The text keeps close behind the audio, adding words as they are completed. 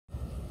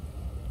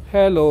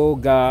Hello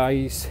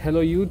guys,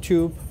 hello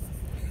YouTube.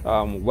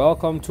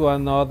 Welcome to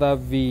another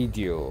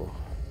video.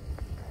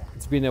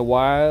 It's been a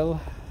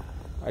while.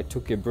 I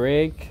took a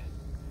break.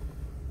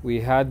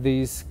 We had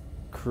this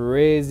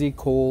crazy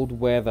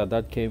cold weather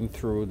that came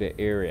through the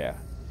area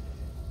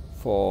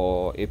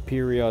for a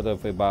period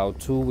of about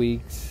 2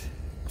 weeks,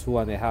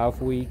 2.5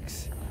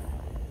 weeks.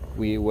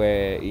 We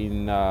were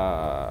in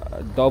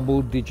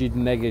double-digit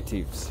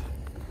negatives.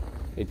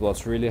 It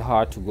was really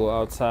hard to go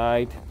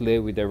outside, play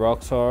with the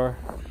ROXOR,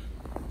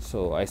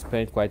 so I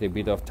spent quite a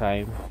bit of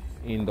time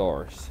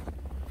indoors.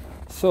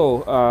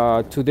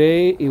 So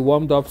today it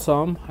warmed up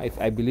some.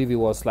 I believe it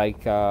was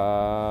like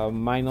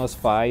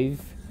 -5.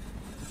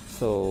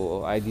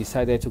 So I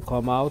decided to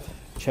come out,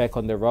 check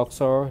on the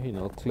ROXOR,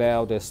 clear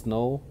out the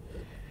snow,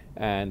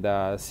 and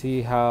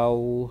see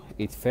how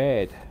it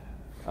fared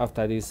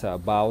after this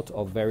bout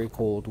of very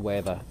cold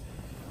weather.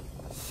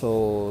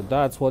 So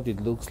that's what it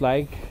looks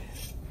like,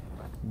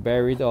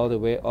 buried all the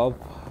way up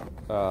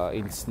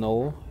in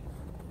snow,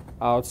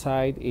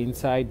 outside,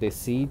 inside, the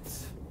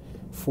seats,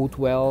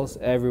 footwells,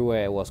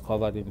 everywhere was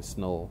covered in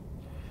snow.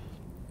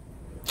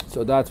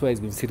 So that's where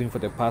it's been sitting for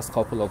the past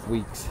couple of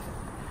weeks.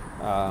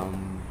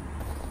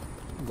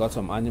 Got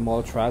some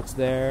animal tracks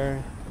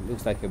there.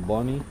 Looks like a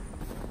bunny,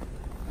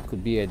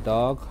 could be a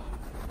dog,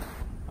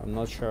 I'm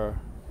not sure.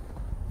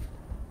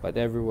 But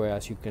everywhere,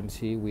 as you can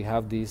see, we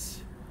have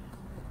this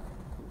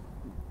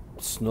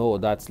snow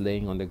that's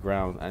laying on the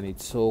ground, and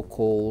it's so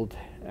cold,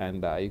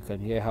 and you can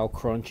hear how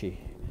crunchy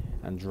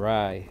and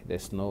dry the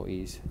snow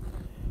is.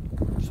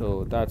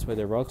 So that's where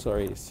the ROXOR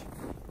is.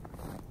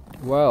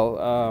 Well,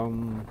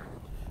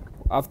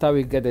 after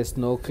we get the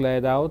snow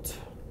cleared out,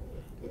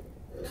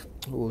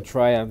 we'll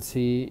try and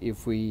see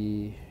if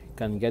we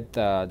can get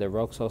the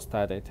ROXOR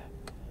started.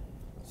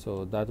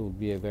 So that would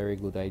be a very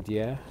good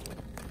idea.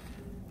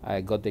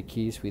 I got the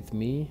keys with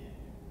me.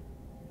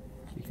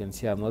 You can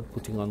see I'm not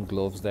putting on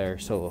gloves there,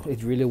 so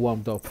it really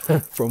warmed up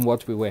from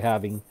what we were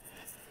having.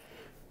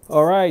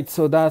 Alright,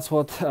 so that's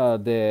what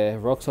the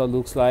ROXOR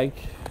looks like,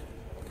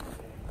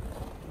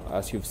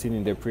 as you've seen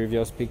in the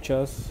previous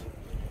pictures.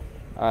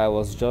 I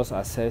was just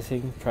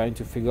assessing, trying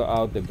to figure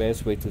out the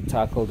best way to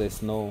tackle the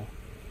snow.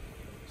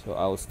 So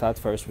I will start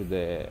first with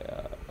the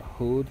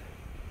hood,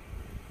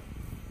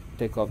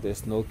 take off the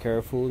snow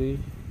carefully.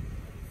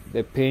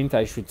 The paint,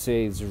 I should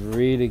say, is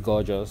really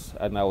gorgeous,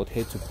 and I would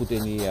hate to put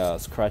any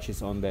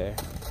scratches on there.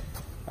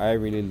 I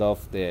really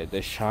love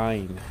the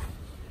shine.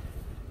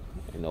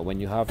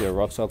 When you have your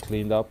ROXOR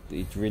cleaned up,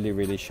 it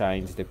really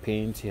shines. The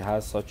paint, it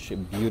has such a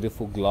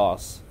beautiful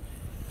gloss.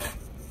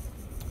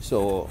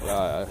 So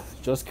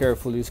just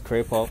carefully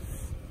scrape up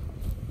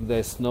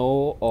the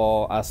snow,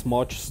 or as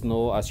much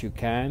snow as you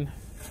can.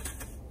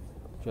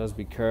 Just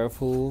be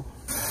careful.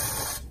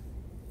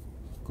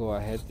 Go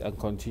ahead and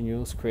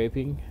continue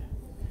scraping.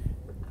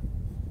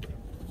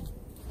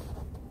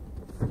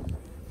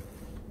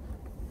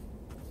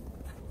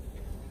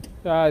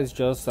 Yeah, it's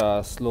just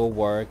slow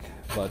work,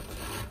 but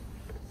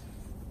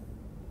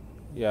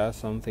yeah,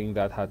 something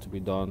that had to be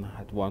done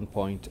at one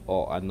point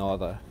or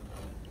another,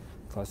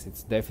 because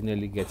it's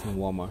definitely getting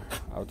warmer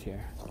out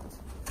here.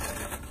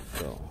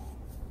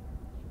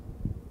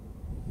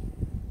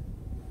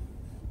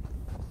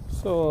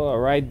 So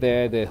right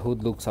there, the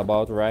hood looks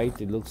about right.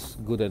 It looks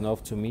good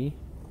enough to me.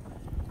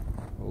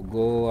 We'll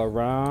go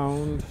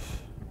around,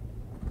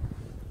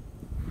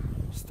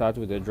 start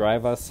with the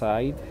driver's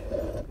side.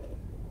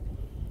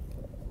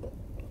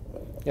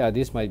 Yeah,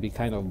 this might be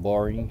kind of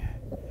boring.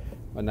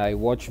 When I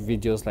watch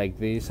videos like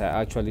this, I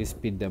actually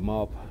speed them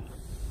up.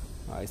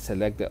 I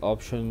select the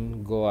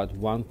option, go at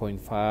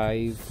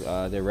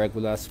 1.5, the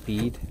regular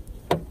speed,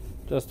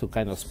 just to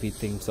kind of speed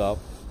things up.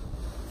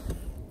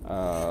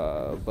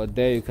 But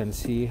there you can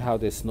see how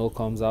the snow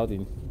comes out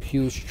in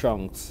huge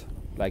chunks,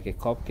 like a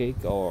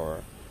cupcake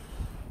or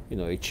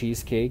a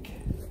cheesecake.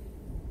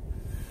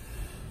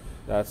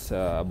 That's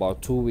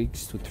about 2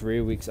 weeks to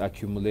 3 weeks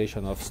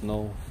accumulation of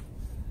snow.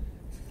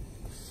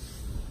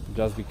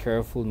 Just be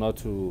careful not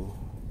to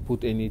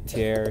put any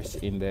tears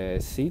in the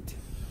seat,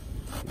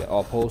 the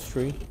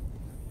upholstery.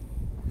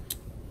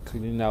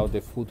 Cleaning out the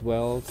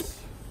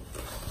footwells.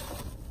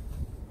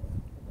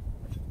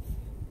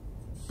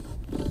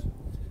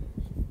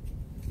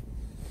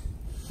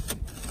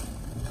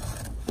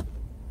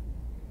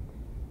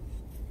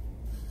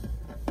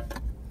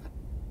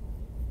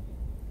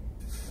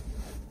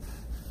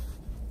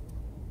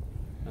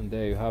 And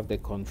there you have the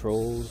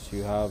controls.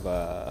 You have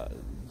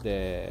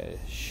the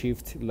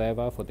shift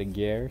lever for the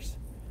gears.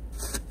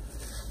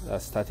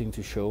 That's starting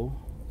to show.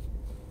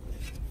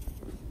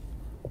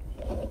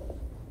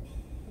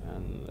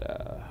 And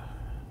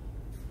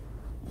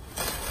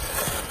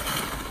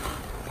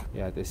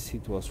yeah, the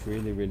seat was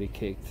really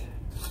caked.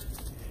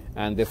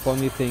 And the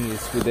funny thing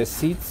is, with the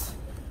seats,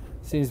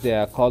 since they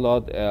are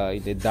colored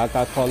in a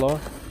darker color,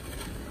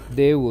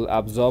 they will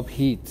absorb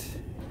heat,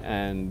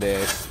 and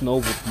the snow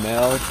would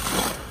melt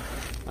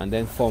and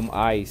then form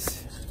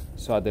ice.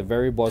 So at the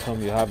very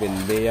bottom, you have a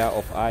layer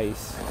of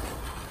ice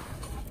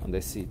on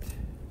the seat.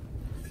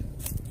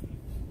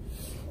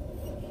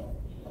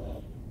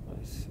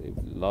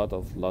 lot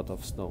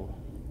of snow.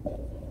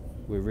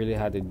 We really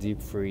had a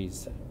deep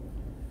freeze.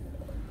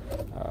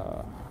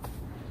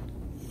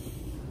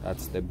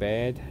 That's the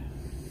bed,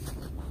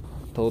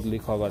 totally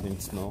covered in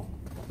snow.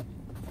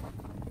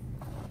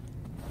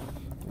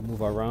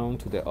 Move around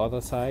to the other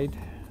side.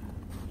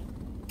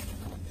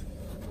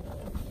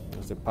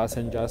 There's the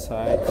passenger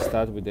side.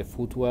 Start with the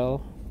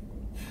footwell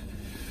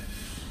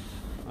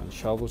and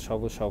shovel,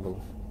 shovel,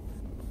 shovel.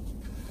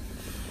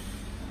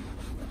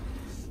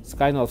 It's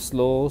kind of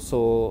slow,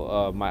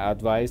 so my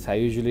advice, I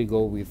usually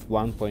go with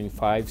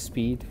 1.5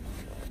 speed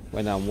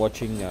when I'm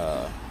watching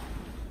a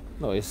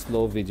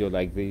slow video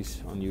like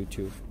this on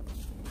YouTube.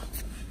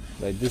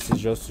 But this is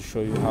just to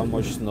show you how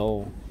much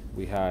snow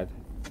we had.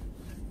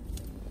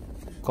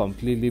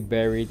 Completely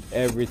buried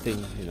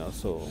everything,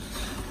 so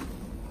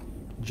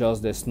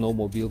just the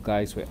snowmobile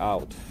guys were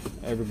out.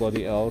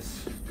 Everybody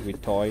else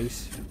with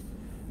toys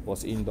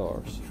was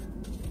indoors.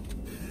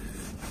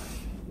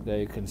 There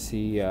you can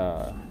see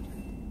the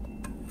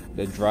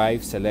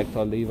drive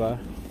selector lever,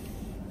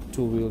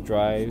 2-wheel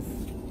drive,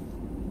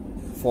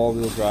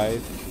 4-wheel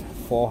drive,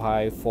 4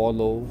 high, 4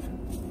 low,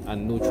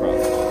 and neutral.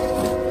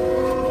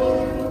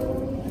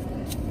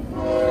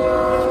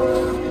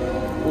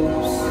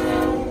 Oops.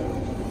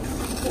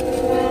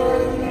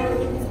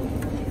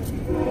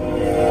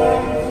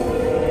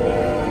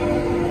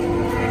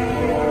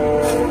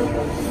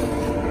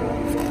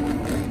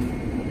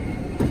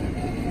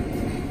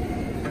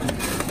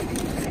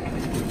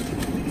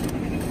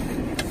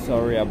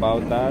 Sorry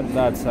about that.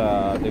 That's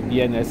the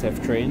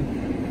BNSF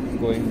train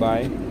going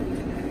by.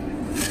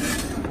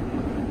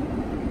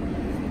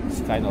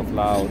 It's kind of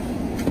loud.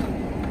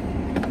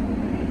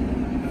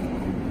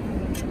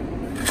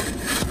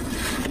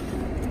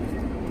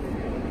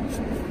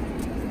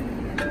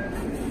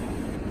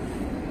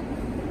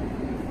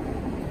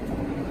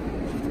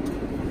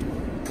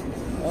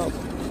 Oh,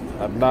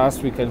 at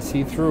last we can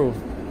see through.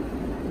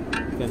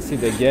 You can see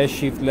the gear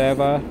shift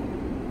lever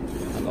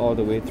and all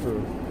the way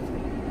through.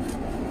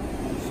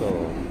 So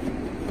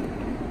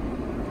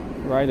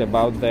right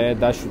about there,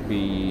 that should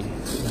be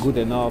good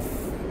enough.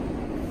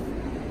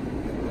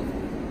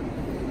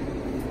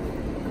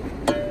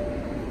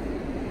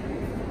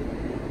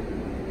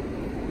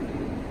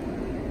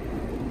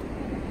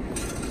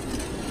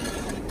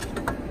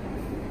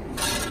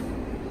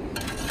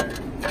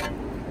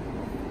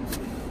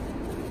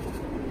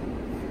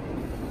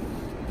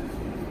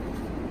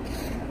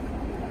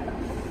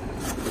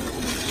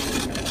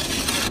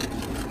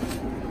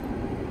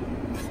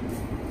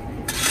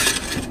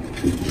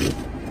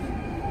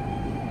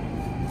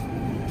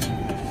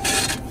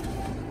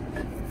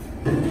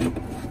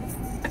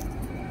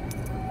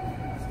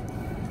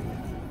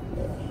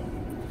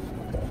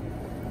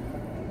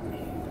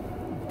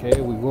 Okay,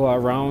 we go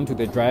around to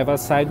the driver's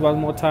side one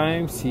more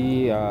time,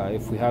 see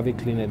if we have it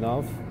clean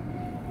enough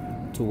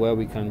to where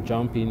we can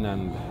jump in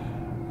and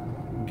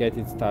get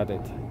it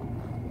started.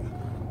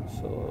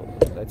 So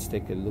let's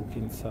take a look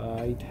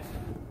inside,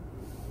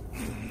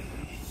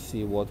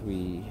 see what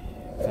we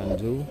can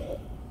do.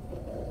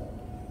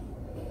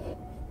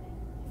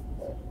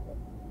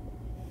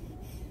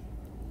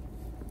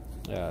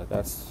 Yeah,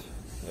 that's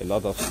a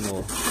lot of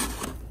snow.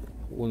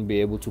 Won't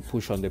be able to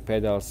push on the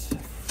pedals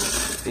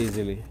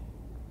easily.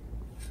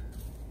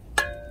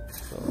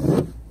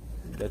 So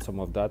get some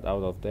of that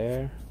out of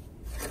there.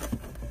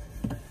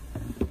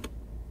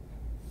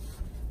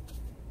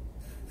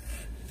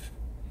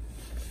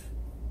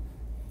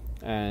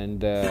 And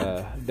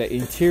the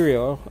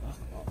interior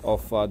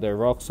of the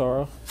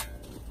ROXOR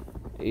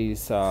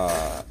is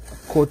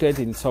coated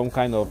in some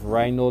kind of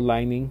rhino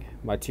lining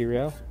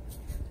material.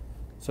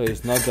 So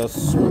it's not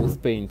just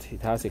smooth paint,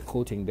 it has a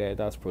coating there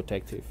that's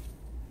protective.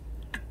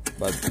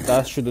 But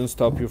that shouldn't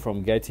stop you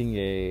from getting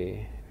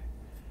a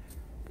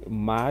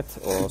mat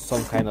or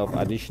some kind of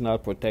additional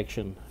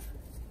protection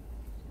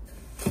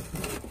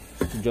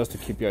just to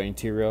keep your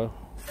interior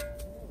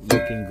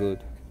looking good.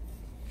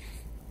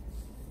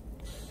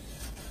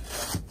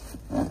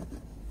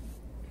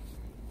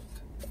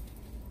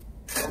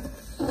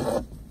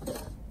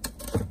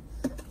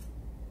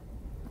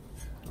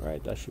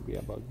 Right, that should be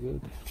about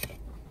good.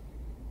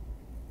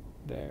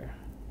 There.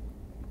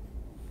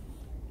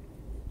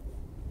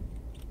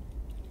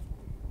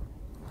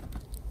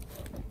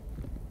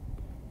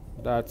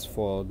 That's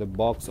for the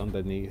box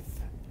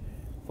underneath.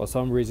 For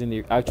some reason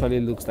it actually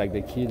looks like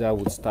the key that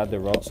would start the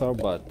ROXOR,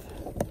 but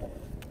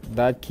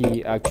that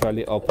key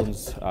actually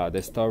opens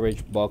the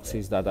storage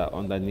boxes that are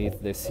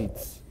underneath the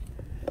seats,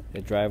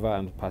 the driver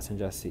and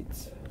passenger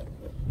seats.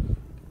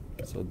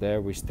 So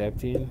there we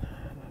stepped in.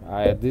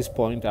 At this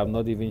point I'm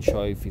not even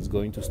sure if it's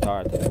going to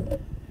start.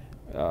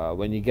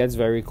 When it gets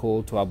very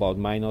cold to about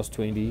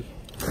 -20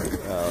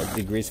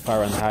 degrees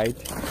Fahrenheit,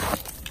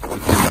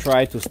 if you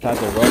try to start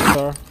the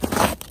ROXOR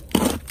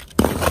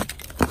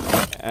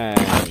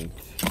and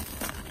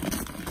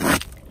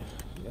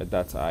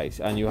that's ice,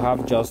 and you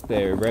have just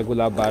the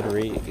regular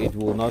battery, it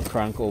will not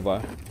crank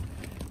over.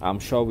 I'm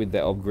sure with the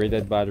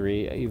upgraded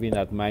battery, even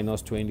at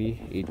 -20,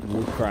 it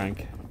would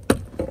crank.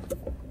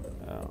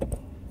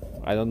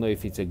 I don't know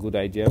if it's a good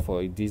idea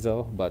for a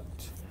diesel, but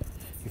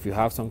if you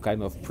have some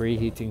kind of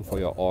preheating for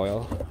your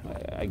oil,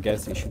 I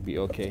guess it should be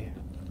okay.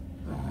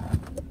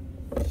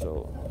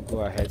 So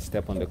go ahead,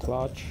 step on the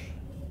clutch.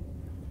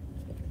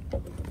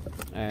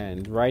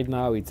 And right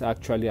now it's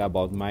actually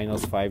about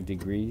 -5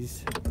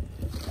 degrees.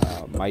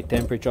 My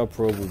temperature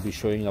probe will be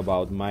showing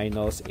about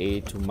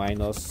 -8 to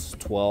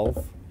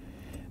 -12.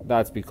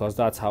 That's because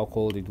that's how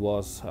cold it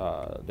was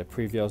the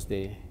previous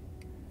day.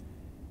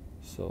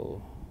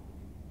 So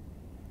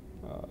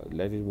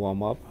let it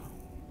warm up.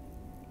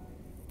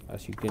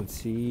 As you can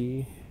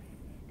see,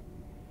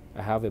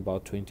 I have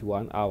about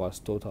 21 hours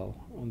total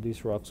on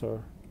this ROXOR,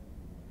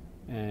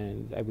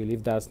 and I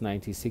believe that's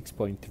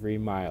 96.3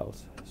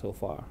 miles so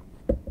far.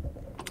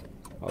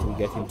 I'll be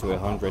getting to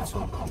 100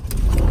 soon.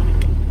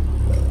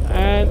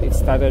 And it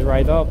started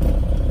right up.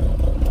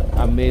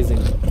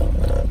 Amazing.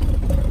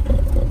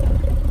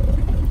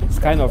 It's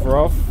kind of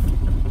rough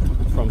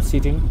from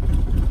sitting,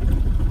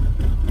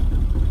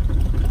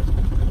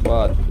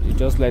 but you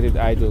just let it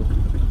idle,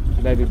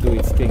 let it do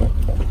its thing.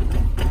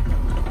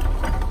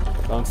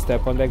 Don't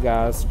step on the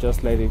gas,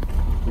 just let it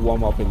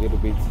warm up a little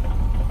bit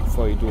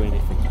before you do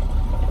anything.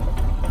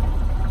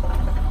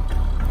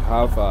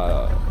 Have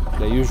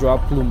the usual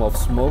plume of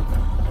smoke,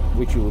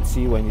 which you would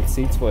see when it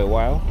sits for a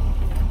while.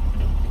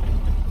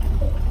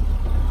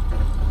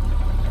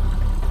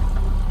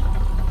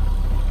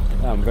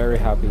 I'm very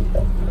happy.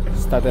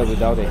 Started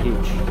without a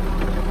hitch.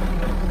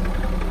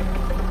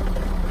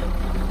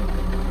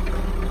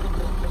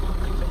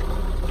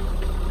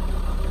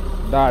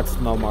 That's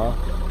normal.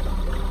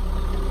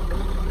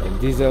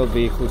 Diesel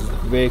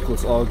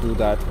vehicles all do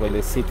that. When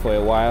they sit for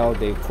a while,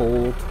 they're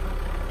cold,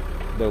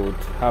 they would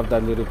have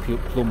that little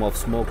plume of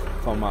smoke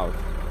come out.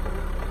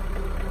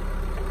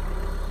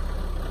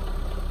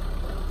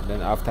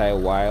 Then after a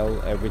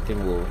while,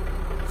 everything will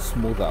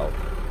smooth out.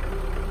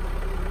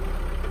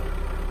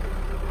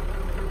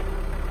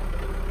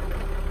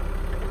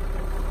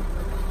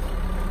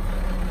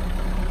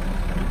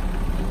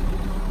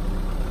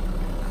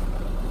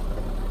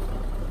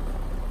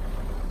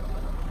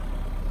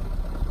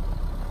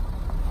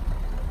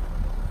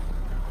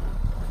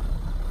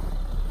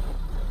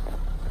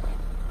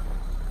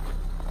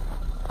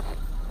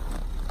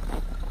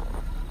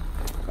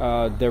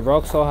 The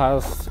ROXOR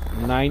has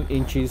 9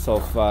 inches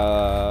of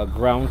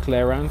ground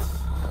clearance,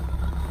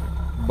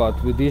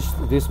 but with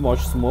this much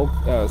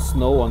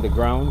snow on the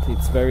ground,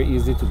 it's very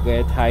easy to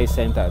get high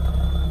centered.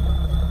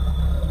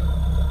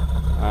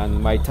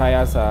 And my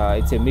tires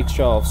it's a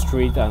mixture of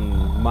street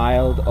and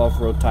mild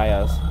off-road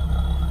tires,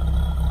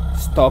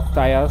 stock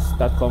tires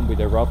that come with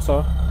the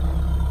ROXOR.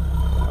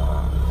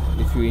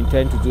 If you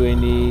intend to do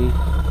any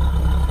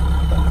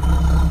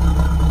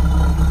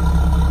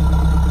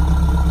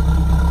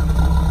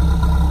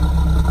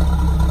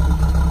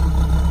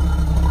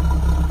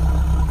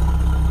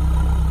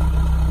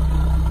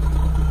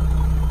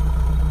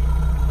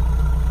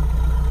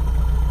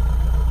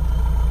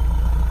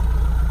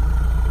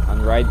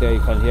right there, you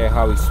can hear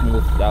how it's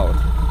smoothed out.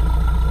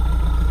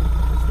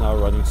 It's now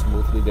running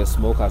smoothly. The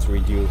smoke has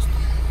reduced.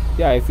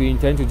 Yeah, if you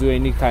intend to do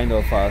any kind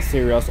of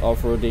serious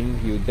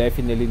off-roading, you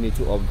definitely need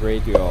to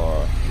upgrade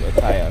your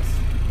tires.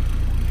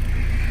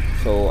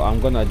 So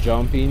I'm gonna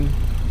jump in,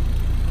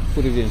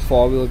 put it in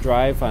 4-wheel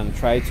drive, and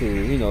try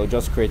to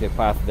just create a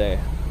path there.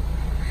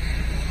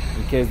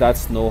 In case that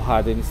snow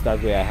hardens,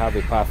 that way I have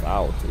a path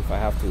out if I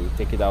have to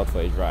take it out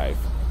for a drive.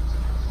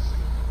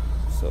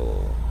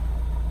 So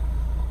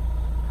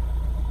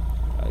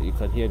you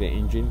can hear the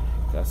engine.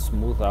 It has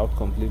smoothed out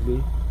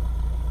completely.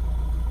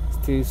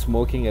 Still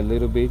smoking a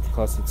little bit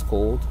because it's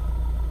cold,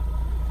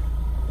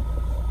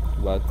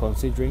 but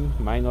considering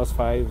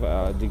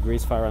 -5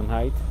 degrees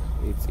Fahrenheit,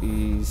 it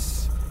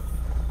is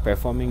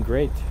performing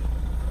great.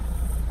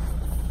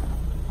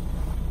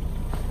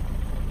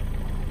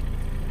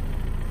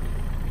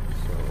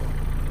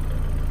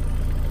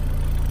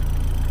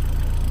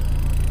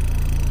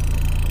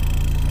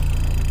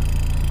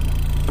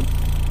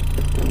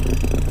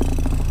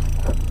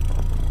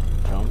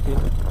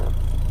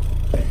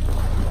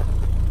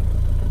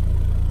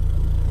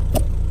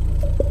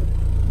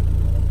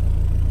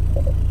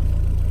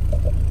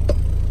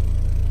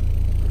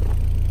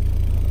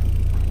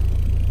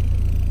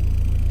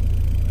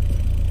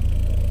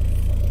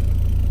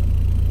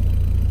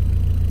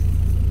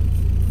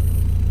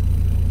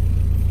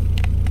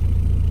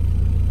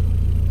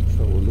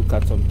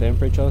 At some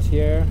temperatures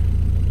here.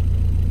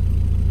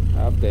 I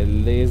have the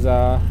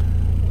laser,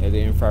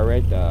 the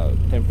infrared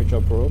temperature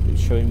probe.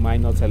 It's showing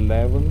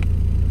 -11,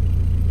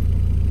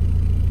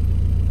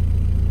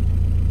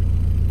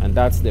 and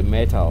that's the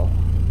metal.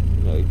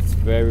 It's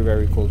very,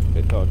 very cold to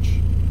the touch.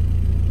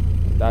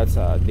 That's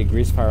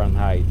degrees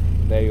Fahrenheit.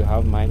 There you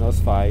have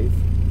 -5.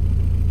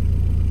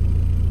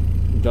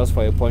 Just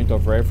for a point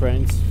of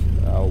reference,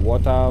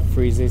 water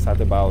freezes at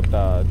about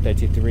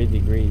 33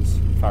 degrees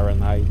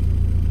Fahrenheit.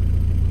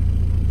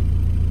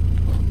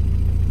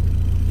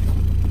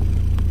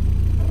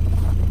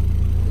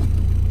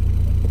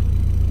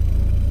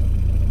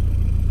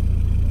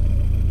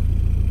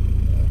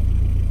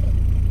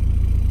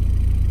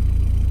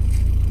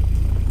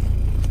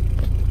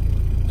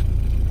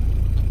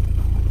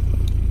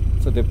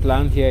 the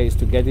plan here is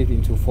to get it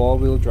into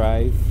 4-wheel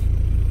drive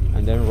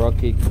and then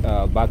rock it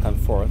back and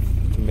forth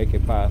to make a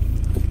path.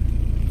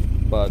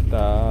 But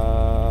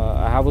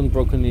I haven't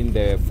broken in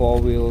the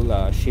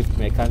 4-wheel shift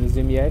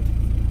mechanism yet.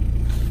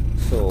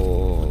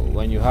 So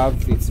when you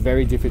have, it's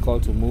very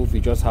difficult to move. You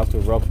just have to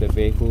rock the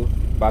vehicle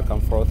back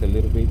and forth a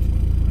little bit,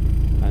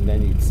 and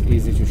then it's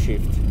easy to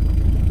shift.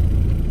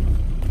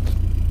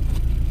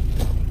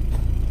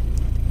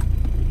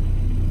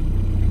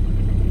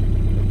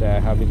 There I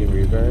have it in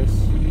reverse.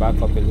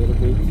 Back up a little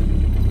bit.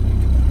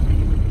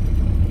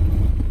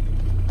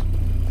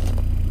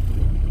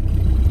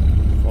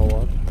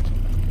 Forward.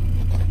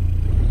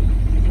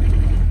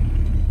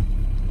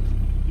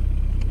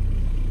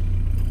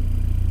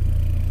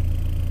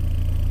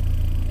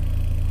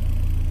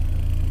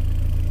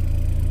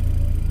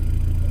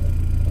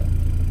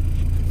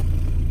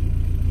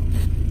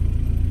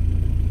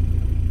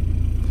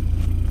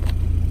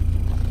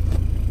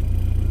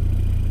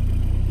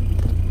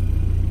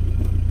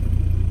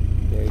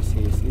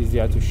 It's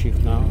easier to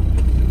shift now.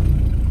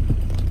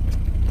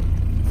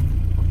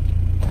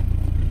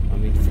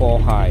 I'm in 4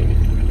 high.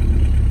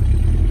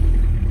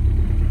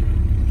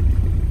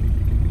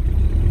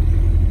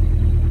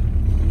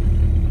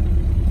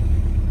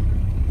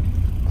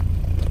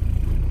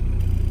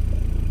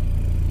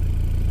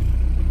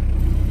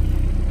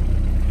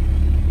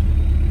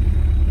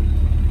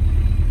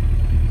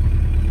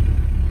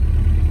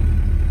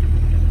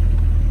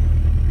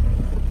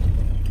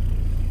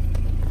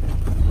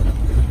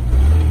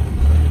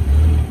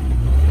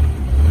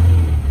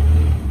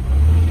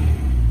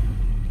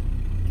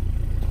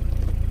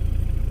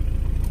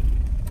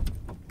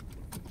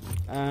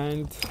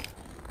 And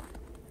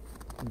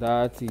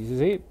that is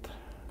it.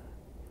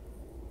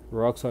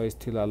 ROXOR is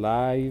still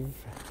alive.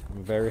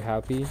 I'm very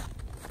happy.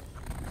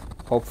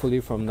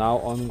 Hopefully from now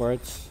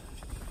onwards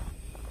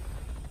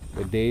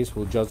the days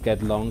will just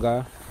get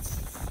longer.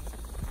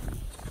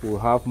 We'll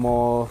have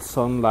more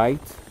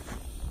sunlight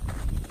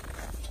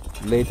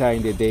later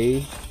in the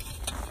day.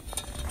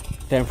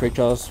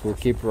 Temperatures will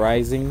keep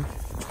rising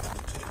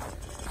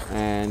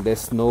and the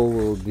snow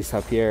will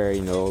disappear,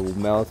 you know, will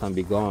melt and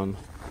be gone.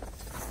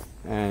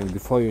 And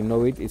before you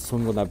know it, it's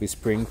soon gonna be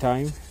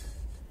springtime,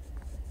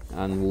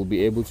 and we'll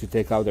be able to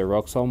take out the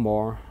ROXOR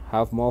more,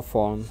 have more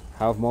fun,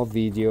 have more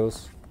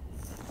videos,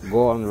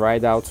 go on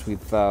ride outs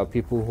with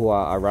people who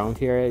are around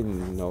here, you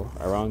know,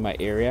 around my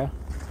area.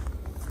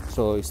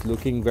 So it's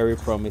looking very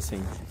promising.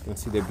 You can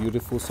see the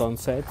beautiful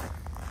sunset,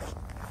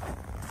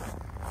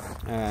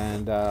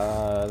 and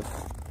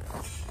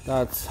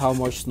that's how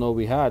much snow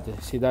we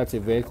had. See, that's a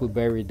vehicle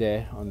buried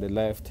there on the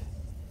left.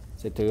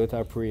 It's a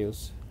Toyota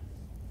Prius.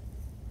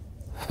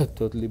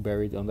 Totally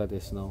buried under the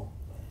snow.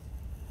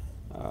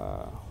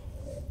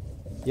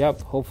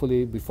 Yep,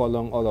 hopefully before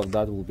long all of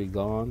that will be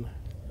gone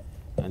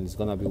and it's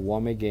gonna be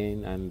warm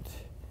again, and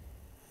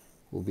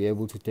we'll be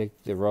able to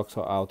take the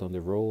ROXOR out on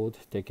the road,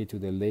 take it to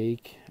the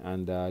lake,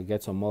 and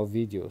get some more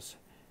videos.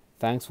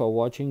 Thanks for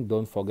watching.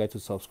 Don't forget to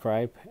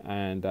subscribe,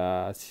 and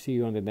see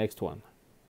you on the next one.